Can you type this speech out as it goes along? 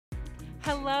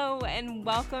Hello, and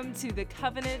welcome to the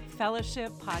Covenant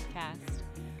Fellowship Podcast.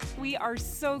 We are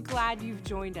so glad you've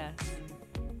joined us.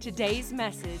 Today's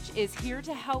message is here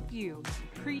to help you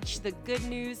preach the good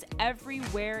news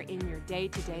everywhere in your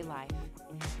day-to-day life.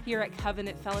 Here at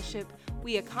Covenant Fellowship,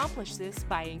 we accomplish this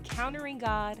by encountering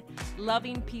God,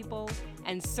 loving people,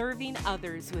 and serving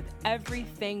others with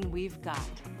everything we've got.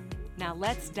 Now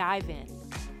let's dive in.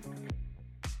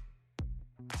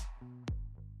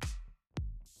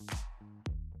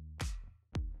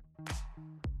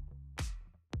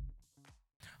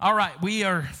 All right, we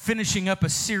are finishing up a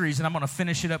series, and I'm going to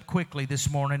finish it up quickly this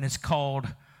morning. It's called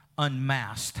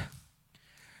Unmasked.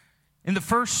 In the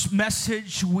first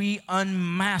message, we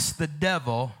unmasked the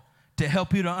devil to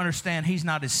help you to understand he's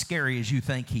not as scary as you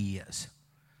think he is.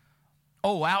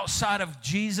 Oh, outside of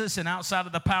Jesus and outside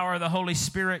of the power of the Holy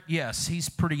Spirit, yes, he's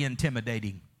pretty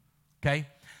intimidating, okay?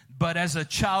 But as a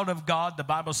child of God, the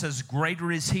Bible says,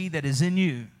 greater is he that is in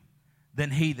you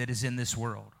than he that is in this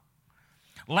world.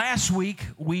 Last week,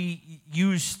 we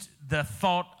used the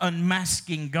thought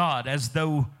unmasking God as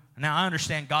though, now I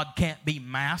understand God can't be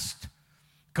masked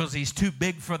because he's too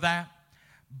big for that,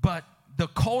 but the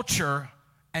culture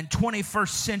and 21st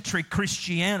century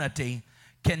Christianity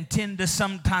can tend to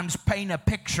sometimes paint a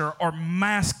picture or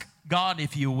mask God,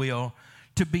 if you will,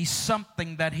 to be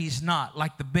something that he's not,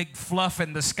 like the big fluff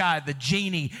in the sky, the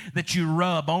genie that you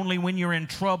rub only when you're in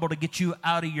trouble to get you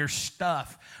out of your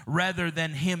stuff, rather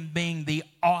than him being the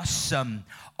awesome,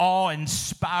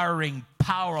 awe-inspiring,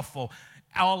 powerful,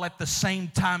 all at the same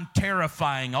time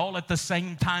terrifying, all at the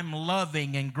same time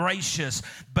loving and gracious,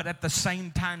 but at the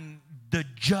same time the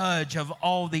judge of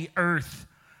all the earth.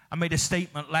 I made a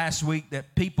statement last week that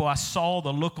I saw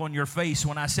the look on your face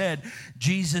when I said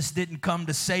Jesus didn't come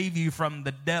to save you from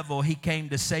the devil. He came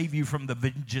to save you from the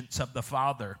vengeance of the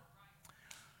Father.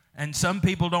 And some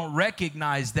people don't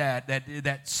recognize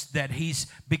that he's,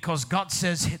 because God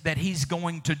says that he's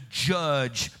going to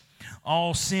judge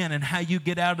all sin, and how you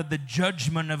get out of the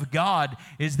judgment of God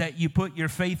is that you put your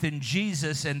faith in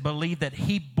Jesus and believe that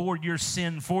he bore your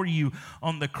sin for you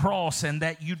on the cross, and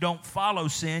that you don't follow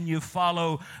sin, you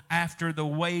follow after the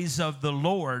ways of the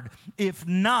Lord. If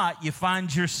not, you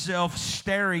find yourself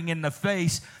staring in the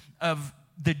face of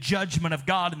the judgment of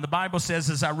God. And the Bible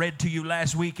says, as I read to you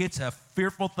last week, it's a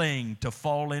fearful thing to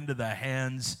fall into the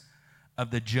hands of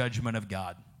the judgment of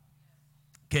God.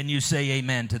 Can you say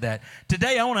amen to that?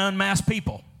 Today, I want to unmask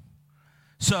people.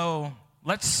 So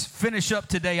let's finish up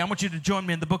today. I want you to join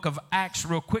me in the book of Acts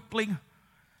real quickly.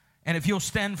 And if you'll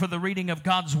stand for the reading of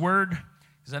God's word,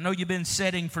 because I know you've been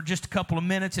sitting for just a couple of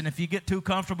minutes, and if you get too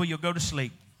comfortable, you'll go to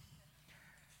sleep.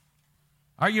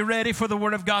 Are you ready for the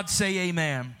word of God? Say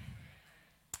amen.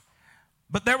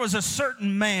 But there was a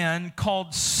certain man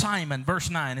called Simon, verse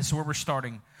 9 is where we're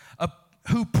starting,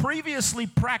 who previously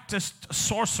practiced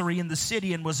sorcery in the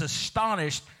city and was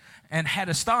astonished and had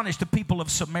astonished the people of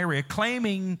Samaria,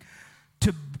 claiming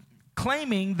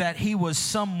that he was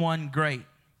someone great,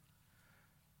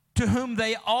 to whom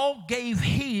they all gave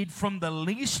heed from the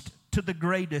least to the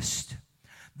greatest.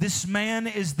 This man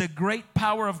is the great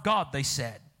power of God, they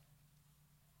said.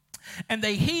 And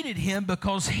they heeded him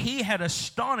because he had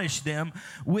astonished them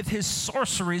with his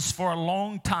sorceries for a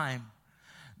long time.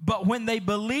 But when they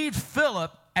believed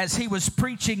Philip as he was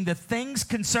preaching the things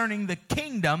concerning the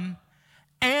kingdom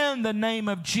and the name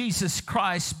of Jesus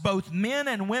Christ, both men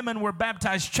and women were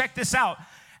baptized. Check this out.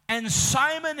 And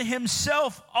Simon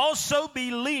himself also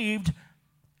believed,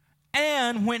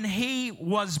 and when he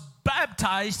was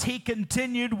baptized, he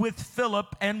continued with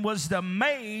Philip and was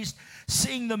amazed,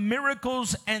 seeing the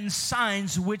miracles and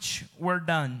signs which were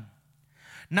done.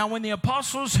 Now, when the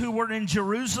apostles who were in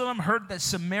Jerusalem heard that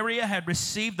Samaria had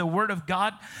received the word of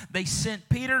God, they sent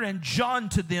Peter and John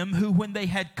to them, who, when they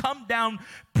had come down,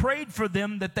 prayed for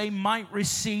them that they might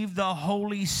receive the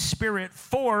Holy Spirit.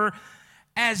 For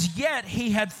as yet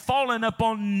he had fallen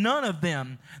upon none of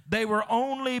them. They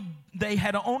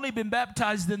had only been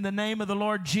baptized in the name of the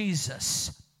Lord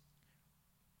Jesus.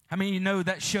 How many of you know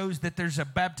that shows that there's a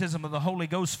baptism of the Holy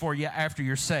Ghost for you after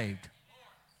you're saved?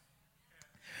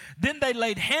 Then they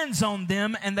laid hands on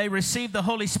them, and they received the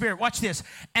Holy Spirit. Watch this.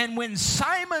 And when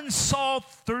Simon saw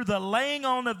through the laying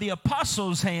on of the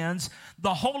apostles' hands,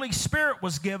 the Holy Spirit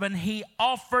was given, he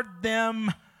offered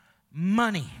them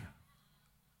money.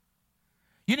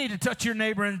 You need to touch your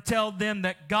neighbor and tell them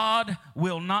that God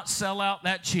will not sell out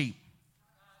that cheap.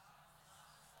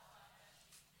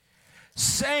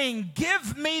 Saying,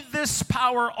 give me this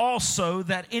power also,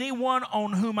 that anyone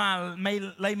on whom I may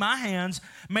lay my hands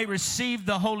may receive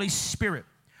the Holy Spirit.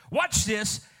 Watch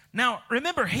this. Now,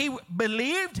 remember, he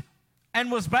believed and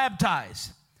was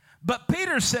baptized. But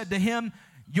Peter said to him,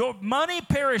 your money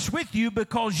perish with you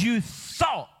because you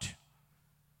thought.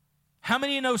 How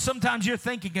many of you know sometimes your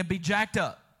thinking can be jacked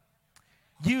up?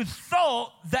 You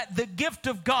thought that the gift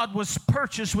of God was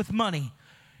purchased with money.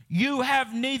 You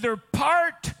have neither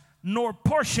part nor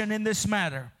portion in this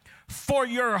matter, for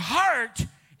your heart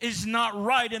is not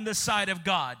right in the sight of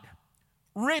God.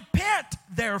 Repent,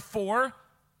 therefore,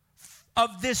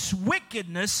 of this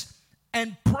wickedness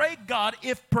and pray God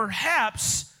if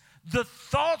perhaps the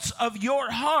thoughts of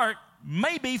your heart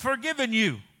may be forgiven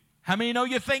you. How many know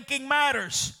your thinking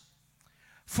matters?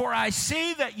 For I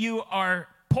see that you are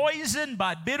poisoned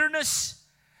by bitterness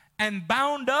and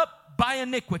bound up by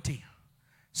iniquity.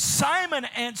 Simon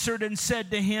answered and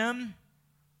said to him,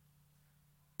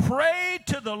 pray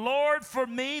to the Lord for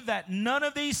me that none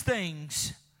of these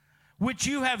things which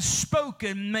you have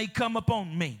spoken may come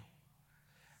upon me.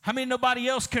 How many nobody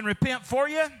else can repent for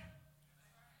you?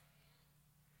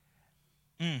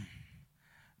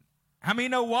 How many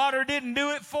know water didn't do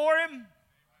it for him?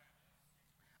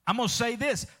 I'm going to say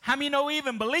this. How many know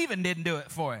even believing didn't do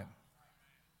it for him?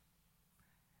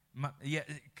 Yeah,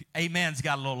 amen's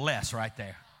got a little less right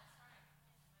there.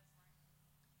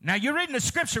 Now, you're reading the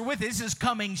scripture with it. This is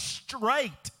coming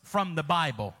straight from the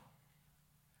Bible.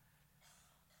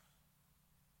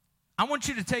 I want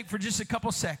you to take for just a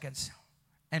couple seconds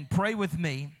and pray with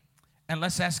me, and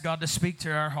let's ask God to speak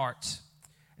to our hearts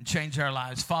and change our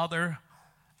lives. Father,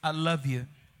 I love you.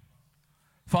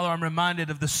 Father, I'm reminded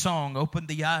of the song, open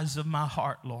the eyes of my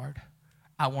heart, Lord.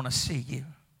 I want to see you.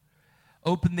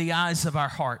 Open the eyes of our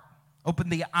heart. Open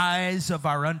the eyes of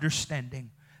our understanding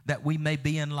that we may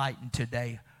be enlightened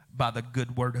today by the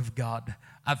good word of God.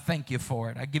 I thank you for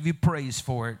it. I give you praise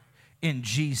for it. In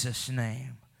Jesus'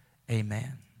 name,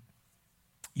 amen.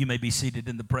 You may be seated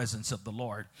in the presence of the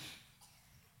Lord.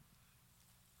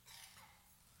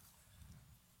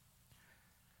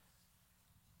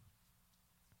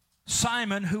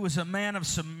 Simon, who was a man of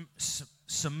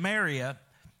Samaria,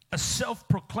 a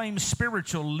self-proclaimed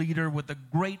spiritual leader with a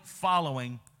great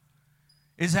following,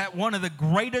 is at one of the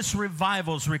greatest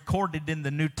revivals recorded in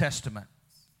the New Testament,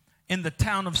 in the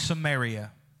town of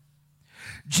Samaria.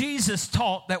 Jesus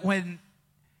taught that when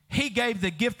he gave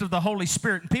the gift of the Holy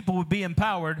Spirit and people would be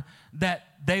empowered, that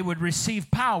they would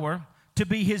receive power to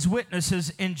be his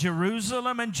witnesses in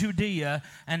Jerusalem and Judea,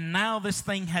 and now this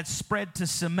thing had spread to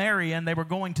Samaria, and they were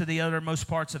going to the uttermost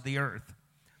parts of the earth.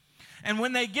 And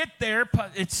when they get there,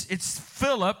 it's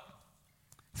Philip.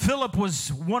 Philip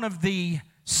was one of the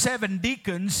 7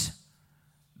 deacons.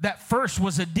 That first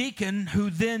was a deacon who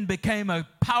then became a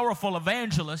powerful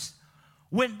evangelist,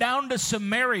 went down to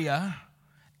Samaria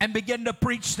and began to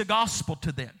preach the gospel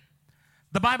to them.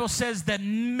 The Bible says that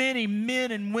many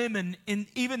men and women, and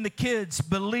even the kids,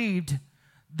 believed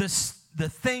the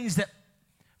things that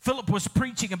Philip was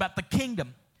preaching about the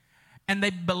kingdom. And they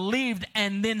believed,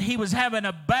 and then he was having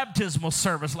a baptismal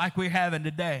service like we're having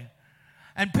today.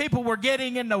 And people were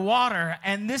getting in the water,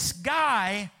 and this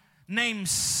guy named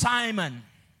Simon,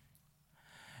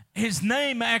 his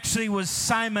name actually was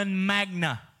Simon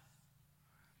Magna.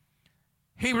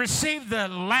 He received the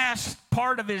last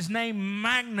part of his name,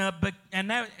 Magna,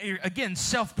 and that, again,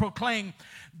 self-proclaimed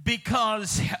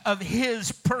because of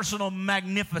his personal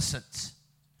magnificence.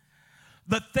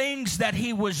 The things that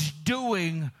he was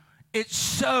doing, it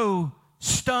so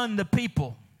stunned the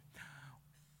people.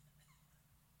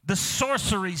 The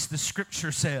sorceries, the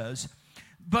scripture says.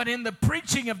 But in the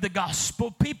preaching of the gospel,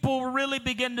 people really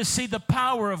begin to see the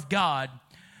power of God.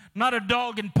 Not a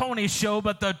dog and pony show,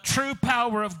 but the true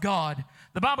power of God.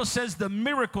 The Bible says the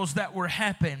miracles that were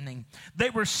happening. They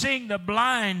were seeing the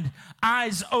blind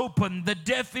eyes open, the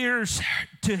deaf ears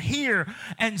to hear,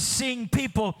 and seeing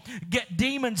people get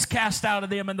demons cast out of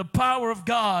them, and the power of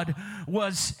God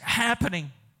was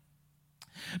happening.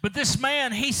 But this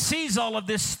man, he sees all of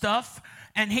this stuff,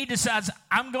 and he decides,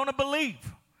 I'm going to believe.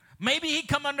 Maybe he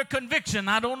come under conviction,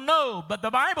 I don't know. But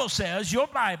the Bible says, your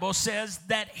Bible says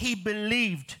that he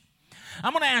believed.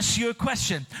 I'm going to ask you a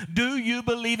question. Do you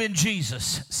believe in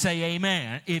Jesus? Say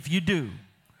amen if you do.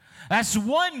 That's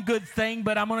one good thing,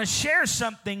 but I'm going to share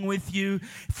something with you.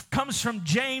 It comes from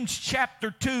James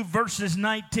chapter 2, verses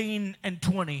 19 and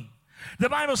 20. The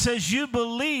Bible says, you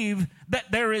believe that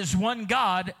there is one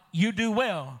God, you do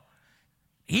well.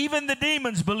 Even the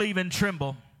demons believe and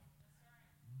tremble.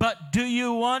 But do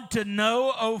you want to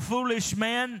know, O foolish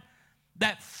man,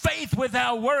 that faith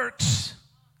without works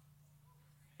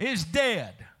is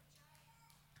dead?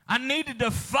 I needed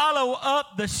to follow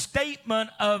up the statement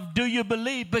of do you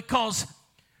believe, because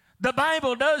the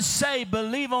Bible does say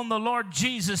believe on the Lord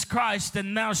Jesus Christ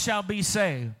and thou shalt be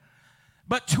saved.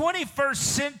 But 21st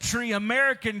century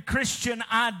American Christian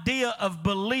idea of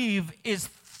believe is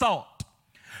thought.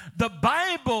 The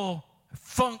Bible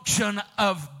function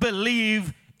of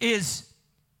believe is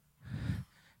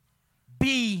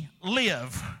be,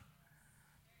 live.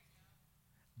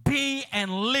 Be and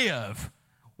live,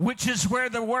 which is where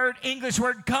the word, English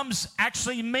word comes,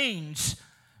 actually means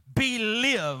be,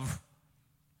 live.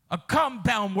 A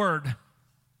compound word.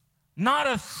 Not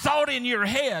a thought in your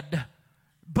head,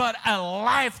 but a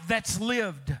life that's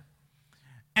lived.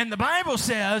 And the Bible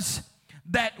says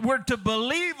that we're to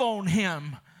believe on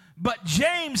him. But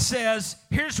James says,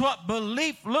 here's what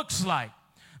belief looks like.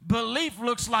 Belief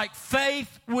looks like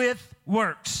faith with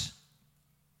works.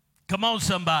 Come on,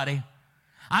 somebody.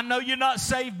 I know you're not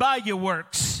saved by your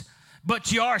works,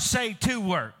 but you are saved to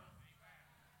work.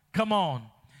 Come on.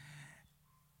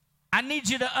 I need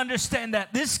you to understand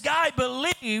that this guy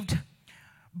believed,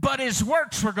 but his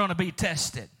works were going to be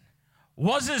tested.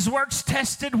 Was his works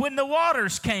tested when the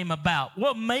waters came about?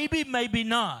 Well, maybe, maybe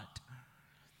not.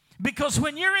 Because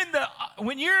when you're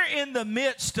in the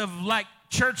midst of like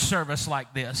church service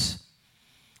like this,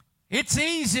 it's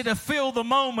easy to feel the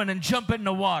moment and jump in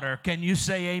the water. Can you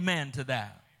say amen to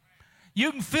that?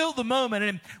 You can feel the moment,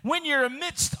 and when you're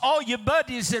amidst all your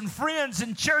buddies and friends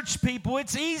and church people,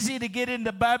 it's easy to get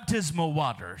into baptismal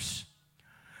waters.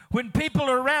 When people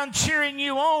are around cheering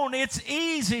you on, it's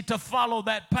easy to follow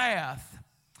that path.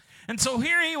 And so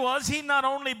here he was. He not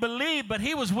only believed, but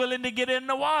he was willing to get in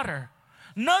the water.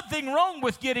 Nothing wrong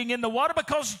with getting in the water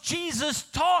because Jesus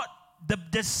taught the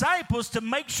disciples to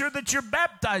make sure that you're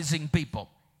baptizing people.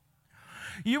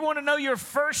 You want to know your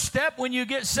first step when you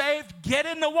get saved? Get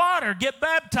in the water. Get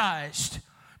baptized.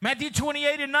 Matthew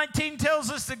 28:19 tells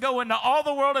us to go into all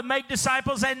the world and make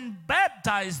disciples and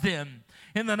baptize them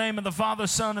in the name of the Father,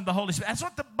 Son, and the Holy Spirit. That's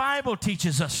what the Bible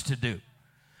teaches us to do.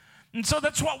 And so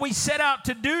that's what we set out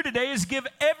to do today, is give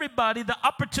everybody the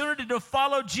opportunity to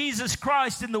follow Jesus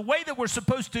Christ in the way that we're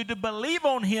supposed to believe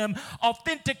on him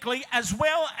authentically as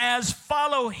well as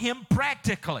follow him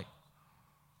practically.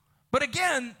 But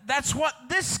again, that's what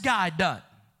this guy done.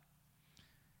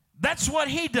 That's what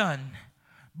he done.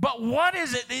 But what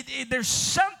is it? There's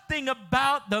something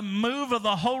about the move of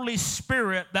the Holy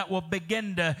Spirit that will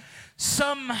begin to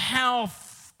somehow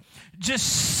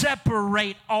just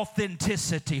separate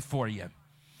authenticity for you.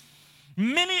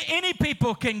 Any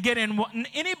people can get in,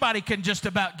 anybody can just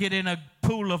about get in a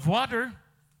pool of water.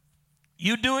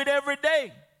 You do it every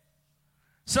day.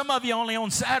 Some of you only on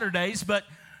Saturdays, but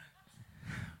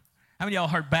how many of y'all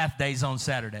heard bath days on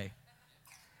Saturday?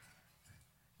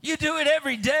 You do it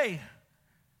every day.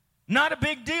 Not a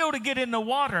big deal to get in the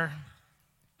water.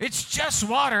 It's just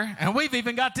water, and we've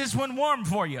even got this one warm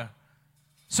for you.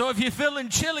 So if you're feeling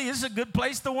chilly, this is a good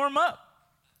place to warm up.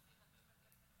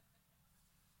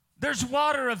 There's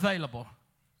water available.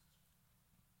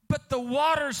 But the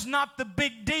water's not the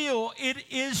big deal. It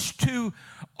is to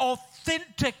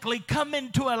authentically come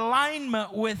into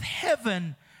alignment with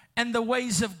heaven and the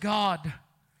ways of God.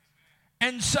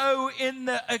 And so in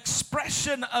the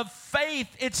expression of faith,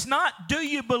 it's not do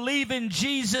you believe in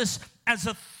Jesus as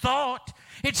a thought.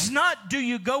 It's not do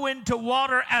you go into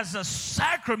water as a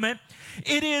sacrament.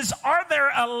 It is, are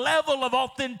there a level of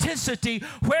authenticity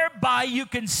whereby you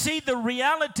can see the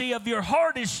reality of your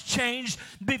heart is changed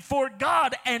before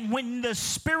God, and when the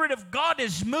Spirit of God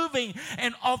is moving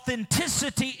and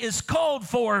authenticity is called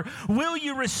for, will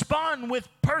you respond with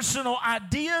personal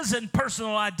ideas and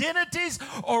personal identities,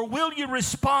 or will you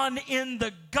respond in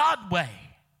the God way?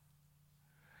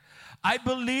 I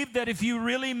believe that if you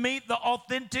really meet the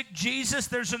authentic Jesus,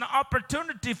 there's an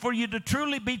opportunity for you to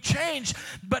truly be changed.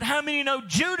 But how many know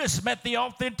Judas met the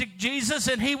authentic Jesus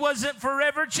and he wasn't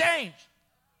forever changed?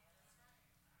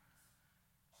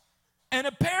 And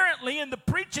apparently in the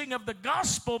preaching of the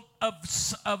gospel of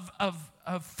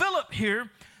Philip here,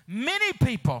 many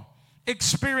people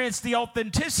experienced the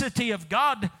authenticity of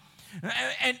God.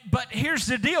 But here's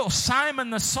the deal,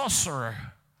 Simon the sorcerer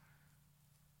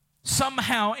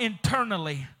somehow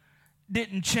internally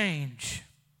didn't change.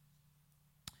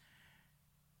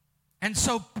 And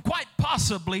so quite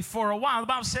possibly for a while, the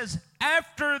Bible says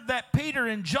after that Peter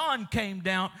and John came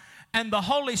down and the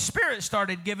Holy Spirit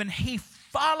started giving, he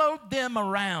followed them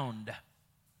around.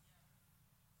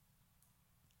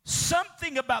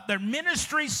 Something about their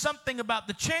ministry, something about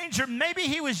the change, or maybe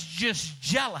he was just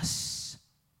jealous.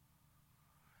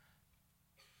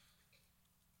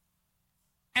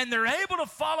 And they're able to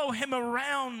follow him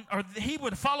around, or he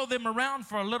would follow them around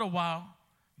for a little while,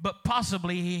 but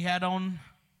possibly he had on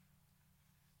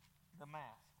the mask.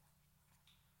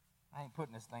 I ain't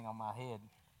putting this thing on my head.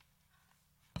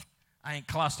 I ain't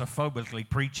claustrophobically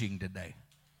preaching today.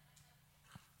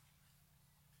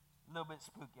 a little bit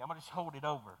spooky. I'm going to just hold it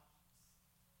over.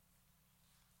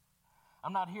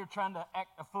 I'm not here trying to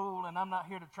act a fool, and I'm not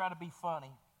here to try to be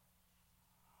funny.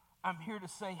 I'm here to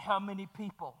say how many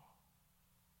people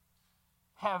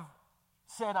have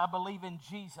said, I believe in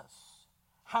Jesus.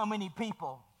 How many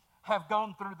people have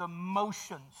gone through the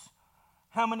motions?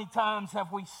 How many times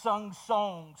have we sung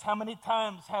songs? How many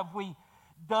times have we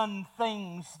done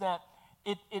things that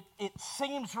it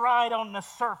seems right on the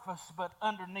surface, but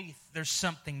underneath there's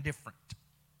something different?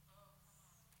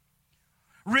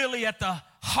 Really, at the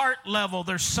heart level,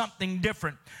 there's something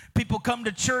different. People come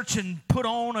to church and put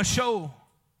on a show.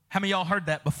 How many of y'all heard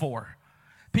that before?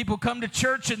 People come to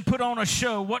church and put on a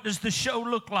show. What does the show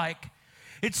look like?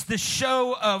 It's the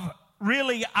show of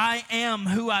really I am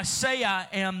who I say I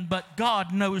am, but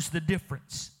God knows the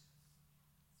difference.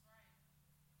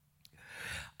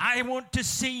 I want to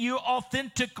see you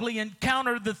authentically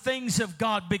encounter the things of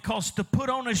God, because to put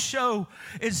on a show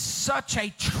is such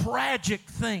a tragic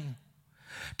thing.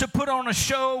 To put on a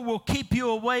show will keep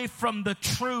you away from the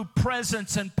true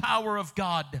presence and power of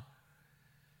God.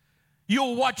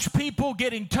 You'll watch people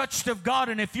getting touched of God,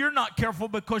 and if you're not careful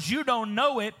because you don't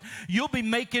know it, you'll be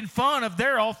making fun of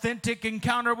their authentic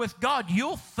encounter with God.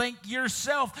 You'll think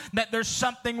yourself that there's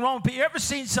something wrong. Have you ever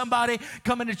seen somebody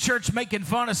come into church making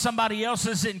fun of somebody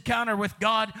else's encounter with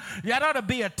God? That ought to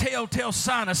be a telltale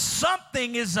sign of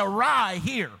something is awry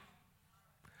here.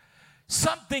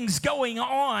 Something's going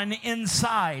on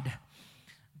inside.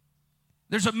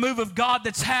 There's a move of God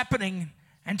that's happening,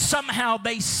 and somehow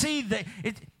they see that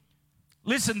it.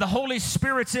 Listen, the Holy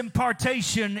Spirit's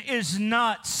impartation is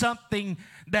not something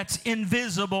that's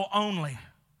invisible only.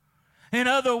 In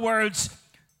other words,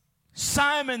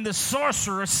 Simon the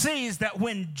sorcerer sees that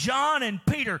when John and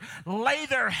Peter lay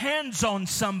their hands on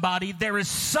somebody, there is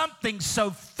something so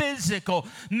physical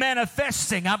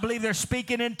manifesting. I believe they're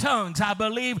speaking in tongues. I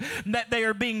believe that they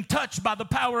are being touched by the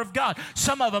power of God.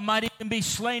 Some of them might even be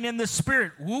slain in the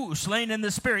Spirit. Woo, slain in the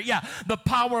Spirit. Yeah, the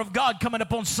power of God coming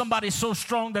upon somebody so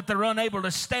strong that they're unable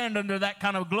to stand under that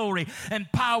kind of glory and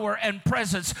power and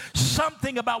presence.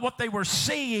 Something about what they were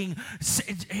seeing,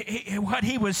 what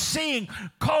he was seeing,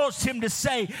 caused him to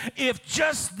say, if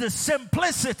just the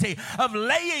simplicity of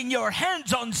laying your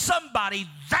hands on somebody,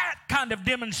 that kind of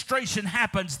demonstration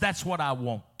happens, that's what I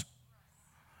want.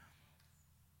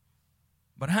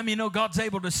 But how many know God's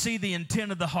able to see the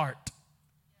intent of the heart?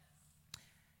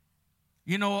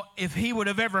 You know, if he would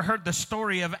have ever heard the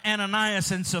story of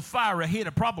Ananias and Sapphira, he'd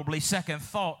have probably second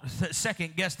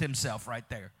guessed himself right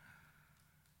there.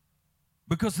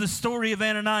 Because the story of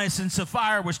Ananias and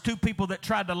Sapphira was two people that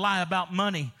tried to lie about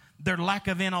money. Their lack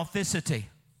of inauthenticity.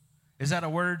 Is that a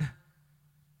word?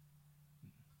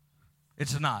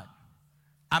 It's not.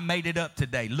 I made it up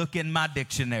today. Look in my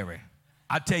dictionary.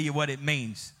 I'll tell you what it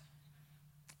means.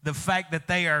 The fact that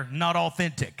they are not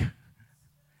authentic.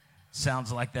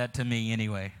 Sounds like that to me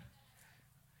anyway.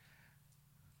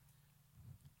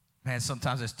 Man,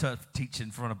 sometimes it's tough teaching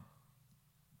in front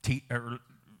of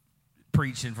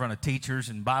preach in front of teachers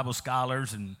and Bible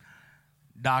scholars and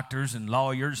doctors and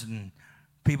lawyers and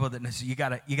people that you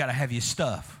gotta have your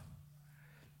stuff.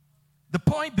 The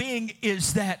point being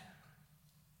is that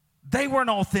they weren't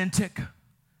authentic,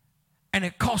 and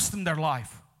it cost them their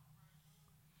life.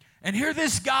 And here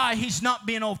this guy, he's not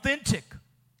being authentic.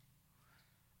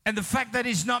 And the fact that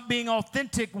he's not being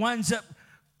authentic winds up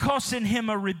costing him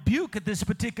a rebuke at this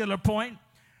particular point,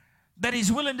 that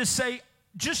he's willing to say,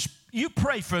 just you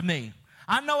pray for me.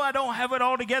 I know I don't have it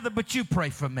all together, but you pray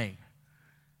for me.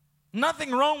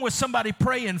 Nothing wrong with somebody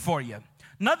praying for you.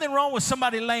 Nothing wrong with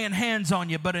somebody laying hands on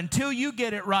you. But until you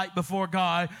get it right before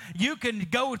God, you can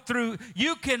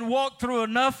walk through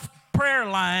enough prayer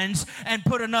lines and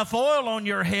put enough oil on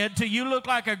your head till you look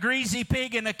like a greasy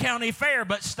pig in a county fair,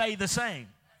 but stay the same.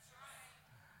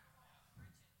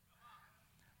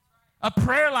 A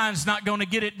prayer line's not going to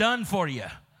get it done for you.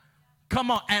 Come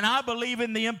on. And I believe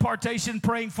in the impartation,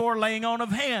 praying for, laying on of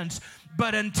hands.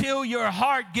 But until your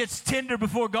heart gets tender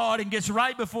before God and gets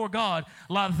right before God,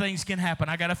 a lot of things can happen.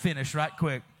 I got to finish right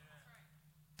quick.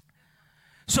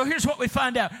 So here's what we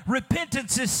find out.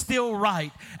 Repentance is still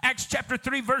right. Acts chapter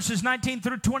 3 verses 19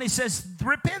 through 20 says,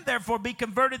 repent therefore, be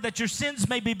converted, that your sins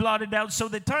may be blotted out, so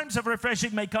that times of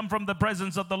refreshing may come from the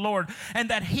presence of the Lord, and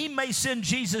that he may send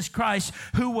Jesus Christ,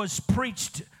 who was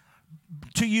preached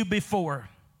to you before.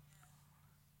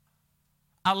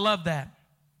 I love that.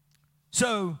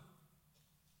 So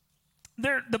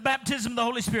the baptism of the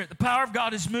Holy Spirit, the power of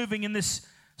God is moving in this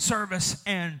service,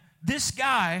 and this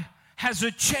guy has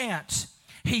a chance.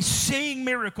 He's seeing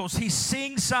miracles. He's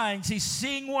seeing signs. He's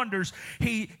seeing wonders.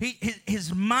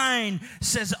 His mind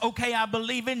says, okay, I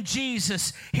believe in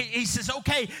Jesus. He says,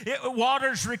 okay,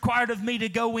 water's required of me to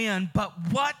go in. But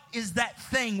what is that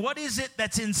thing? What is it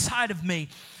that's inside of me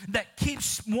that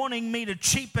keeps wanting me to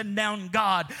cheapen down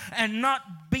God and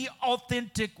not be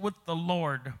authentic with the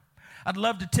Lord? I'd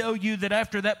love to tell you that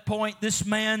after that point, this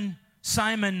man,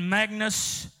 Simon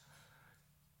Magnus,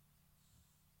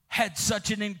 had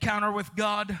such an encounter with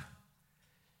God.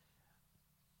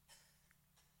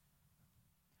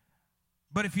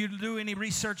 But if you do any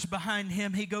research behind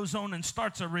him, he goes on and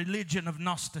starts a religion of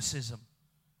Gnosticism.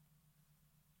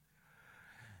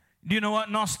 Do you know what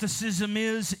Gnosticism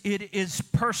is? It is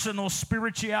personal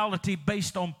spirituality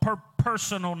based on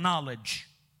personal knowledge,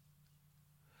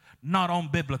 not on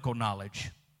biblical knowledge.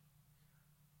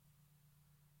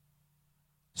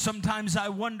 Sometimes I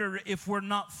wonder if we're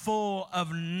not full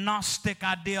of Gnostic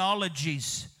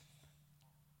ideologies.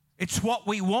 It's what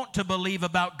we want to believe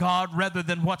about God rather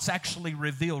than what's actually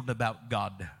revealed about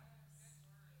God.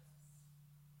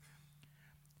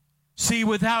 See,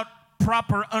 without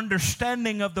proper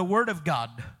understanding of the Word of God,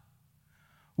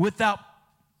 without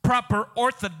proper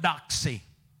orthodoxy,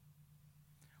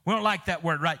 we don't like that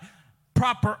word, right?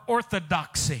 Proper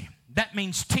orthodoxy. That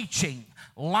means teaching,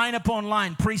 line upon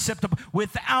line, precept upon.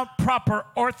 Without proper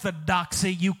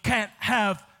orthodoxy, you can't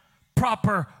have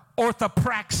proper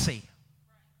orthopraxy.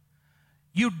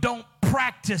 You don't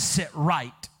practice it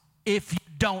right if you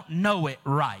don't know it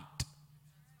right.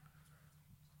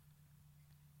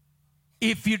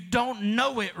 If you don't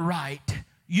know it right,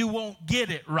 you won't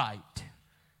get it right.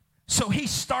 So he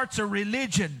starts a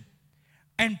religion,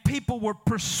 and people were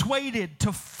persuaded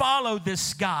to follow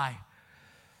this guy.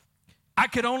 I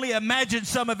could only imagine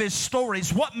some of his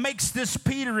stories. What makes this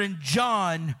Peter and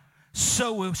John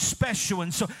so special?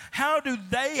 And so how do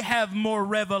they have more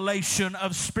revelation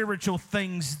of spiritual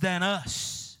things than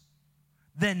us,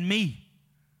 than me?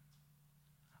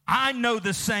 I know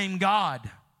the same God.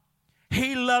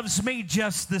 He loves me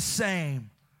just the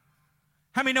same.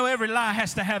 How many know every lie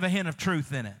has to have a hint of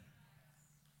truth in it?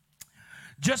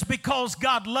 Just because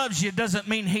God loves you doesn't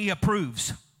mean He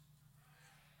approves.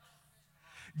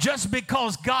 Just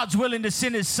because God's willing to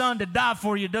send His Son to die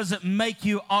for you doesn't make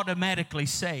you automatically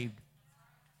saved.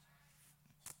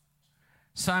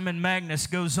 Simon Magnus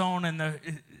goes on, and the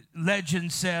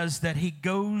legend says that he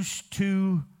goes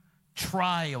to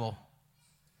trial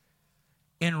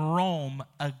in Rome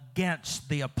against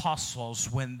the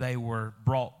apostles when they were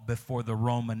brought before the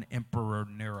Roman Emperor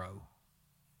Nero.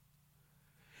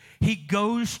 He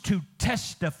goes to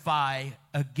testify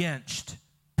against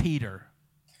Peter.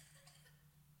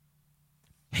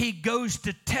 He goes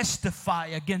to testify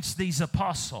against these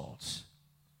apostles.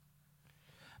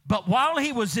 But while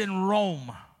he was in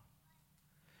Rome,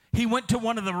 he went to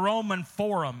one of the Roman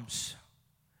forums,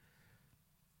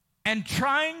 and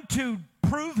trying to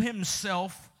prove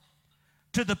himself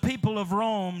to the people of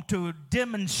Rome to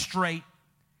demonstrate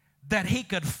that he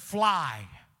could fly,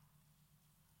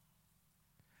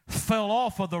 fell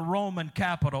off of the Roman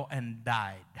Capitol and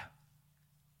died.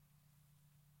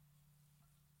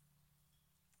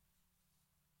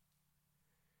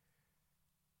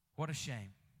 What a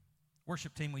shame.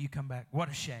 Worship team, will you come back? What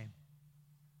a shame.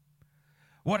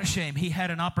 What a shame. He had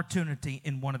an opportunity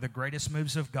in one of the greatest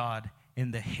moves of God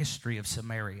in the history of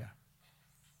Samaria.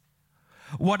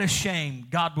 What a shame.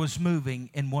 God was moving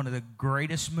in one of the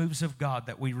greatest moves of God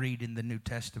that we read in the New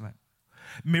Testament.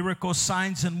 Miracles,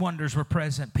 signs, and wonders were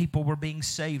present. People were being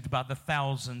saved by the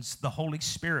thousands. The Holy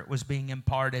Spirit was being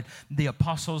imparted. The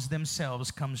apostles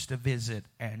themselves comes to visit,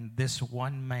 and this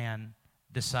one man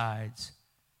decides,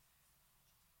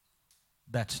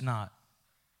 that's not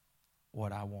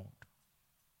what I want.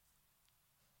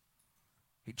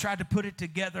 He tried to put it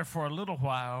together for a little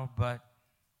while, but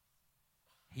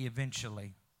he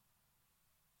eventually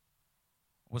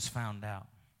was found out.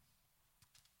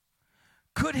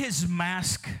 Could his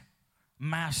masked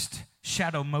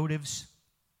shadow motives?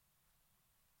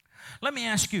 Let me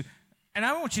ask you, and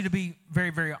I want you to be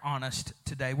very, very honest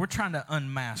today. We're trying to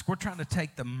unmask. We're trying to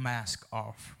take the mask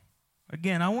off.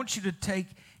 Again, I want you to take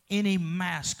any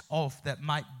mask off that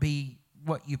might be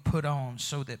what you put on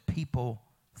so that people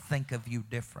think of you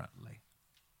differently.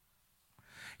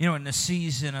 You know, in the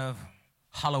season of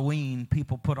Halloween,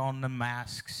 people put on the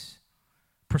masks,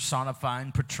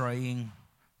 personifying, portraying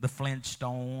the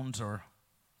Flintstones or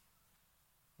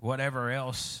whatever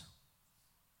else.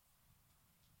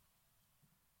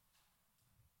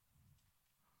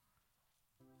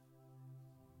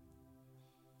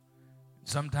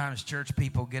 Sometimes church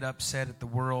people get upset at the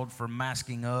world for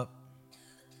masking up.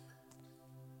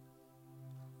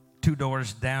 2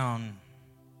 doors down,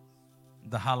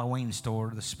 the Halloween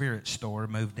store, the spirit store,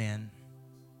 moved in.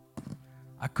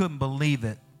 I couldn't believe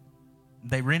it.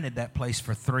 They rented that place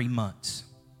for 3 months.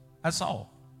 That's all.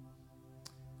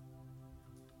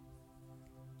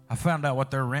 I found out what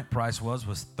their rent price was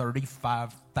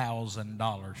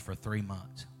 $35,000 for 3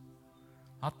 months.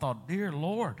 I thought, dear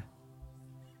Lord.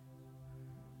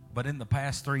 But in the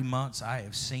past 3 months, I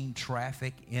have seen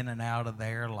traffic in and out of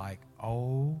there like,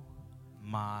 oh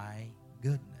my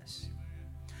goodness.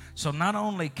 So not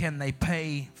only can they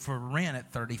pay for rent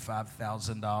at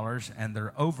 $35,000 and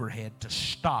their overhead to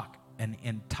stock an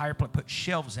entire place, put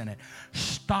shelves in it,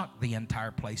 stock the entire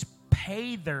place,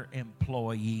 pay their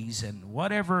employees and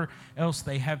whatever else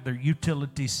they have, their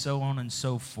utilities, so on and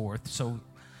so forth. So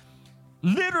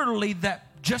literally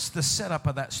that just the setup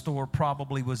of that store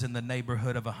probably was in the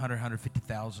neighborhood of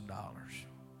 $150,000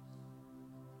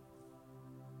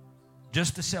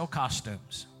 just to sell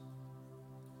costumes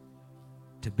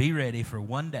to be ready for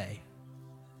one day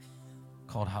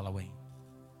called Halloween.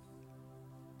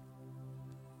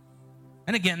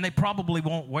 And again, they probably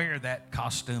won't wear that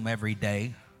costume every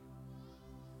day.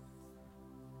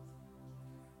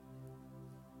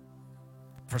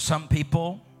 For some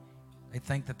people, they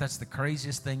think that that's the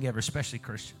craziest thing ever, especially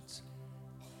Christians.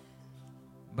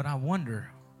 But I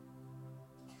wonder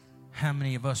how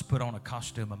many of us put on a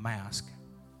costume, a mask,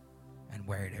 and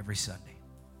wear it every Sunday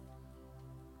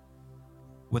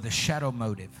with a shadow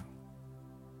motive.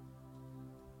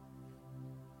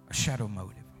 A shadow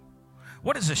motive.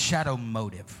 What is a shadow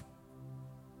motive?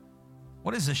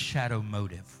 What is a shadow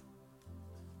motive?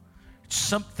 It's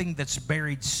something that's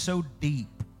buried so deep,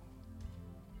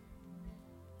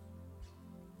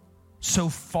 so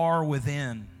far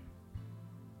within,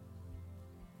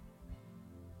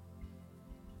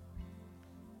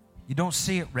 you don't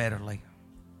see it readily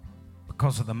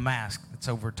because of the mask that's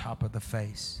over top of the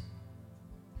face.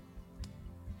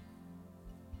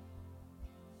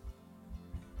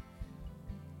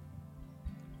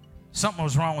 Something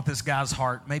was wrong with this guy's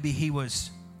heart. Maybe he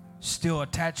was still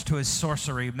attached to his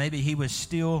sorcery. Maybe he was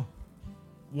still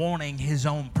wanting his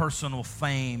own personal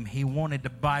fame. He wanted to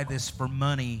buy this for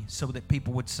money so that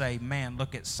people would say, man,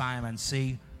 look at Simon.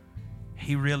 See,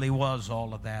 he really was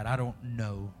all of that. I don't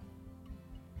know.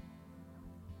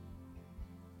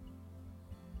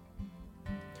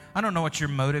 I don't know what your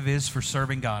motive is for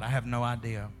serving God. I have no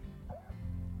idea.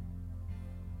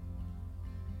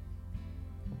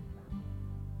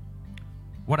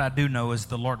 What I do know is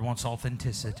the Lord wants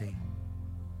authenticity.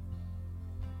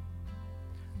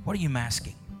 What are you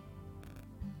masking?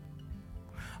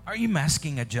 Are you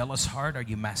masking a jealous heart? Are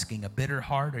you masking a bitter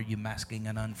heart? Are you masking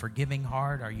an unforgiving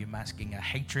heart? Are you masking a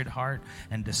hatred heart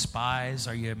and despise?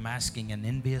 Are you masking an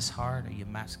envious heart? Are you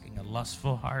masking a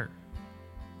lustful heart?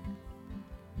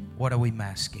 What are we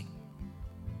masking?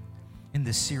 In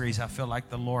this series, I feel like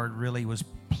the Lord really was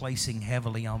placing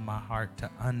heavily on my heart to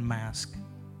unmask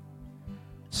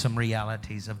some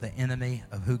realities of the enemy,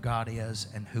 of who God is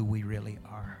and who we really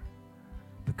are.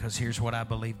 Because here's what I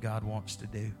believe God wants to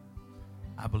do.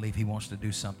 I believe He wants to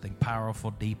do something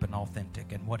powerful, deep, and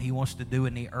authentic. And what He wants to do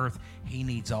in the earth, He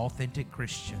needs authentic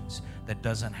Christians that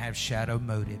doesn't have shadow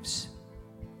motives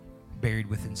buried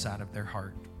within inside of their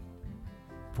heart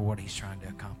for what He's trying to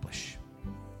accomplish.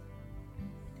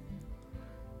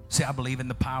 See, I believe in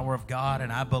the power of God,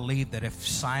 and I believe that if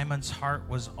Simon's heart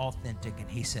was authentic and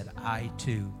he said, I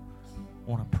too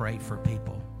want to pray for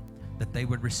people, that they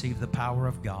would receive the power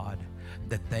of God,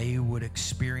 that they would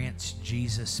experience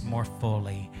Jesus more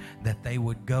fully, that they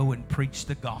would go and preach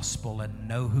the gospel and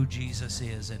know who Jesus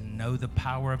is and know the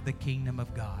power of the kingdom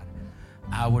of God.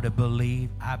 I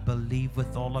believe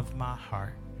with all of my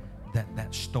heart that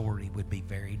that story would be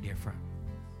very different.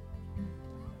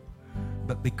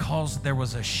 But because there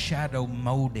was a shadow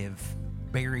motive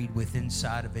buried within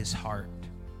inside of his heart,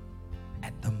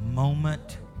 at the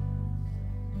moment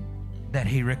that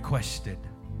he requested,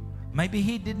 maybe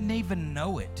he didn't even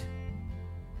know it.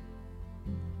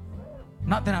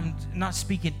 Not that I'm not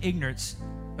speaking ignorance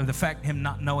of the fact him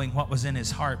not knowing what was in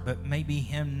his heart, but maybe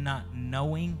him not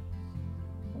knowing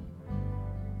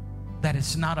that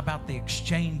it's not about the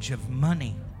exchange of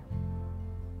money.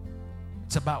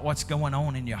 It's about what's going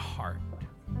on in your heart.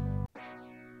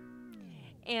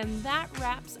 And that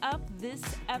wraps up this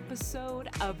episode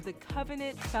of the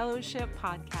Covenant Fellowship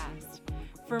Podcast.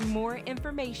 For more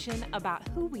information about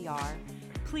who we are,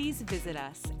 please visit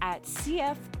us at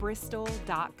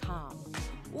cfbristol.com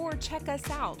or check us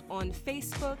out on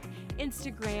Facebook,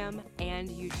 Instagram, and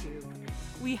YouTube.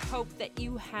 We hope that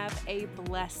you have a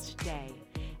blessed day.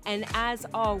 And as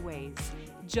always,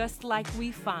 just like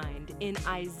we find in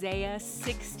Isaiah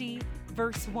 60,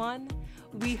 verse 1,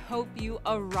 we hope you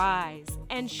arise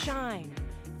and shine,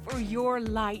 for your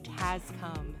light has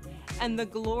come, and the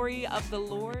glory of the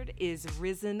Lord is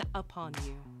risen upon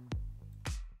you.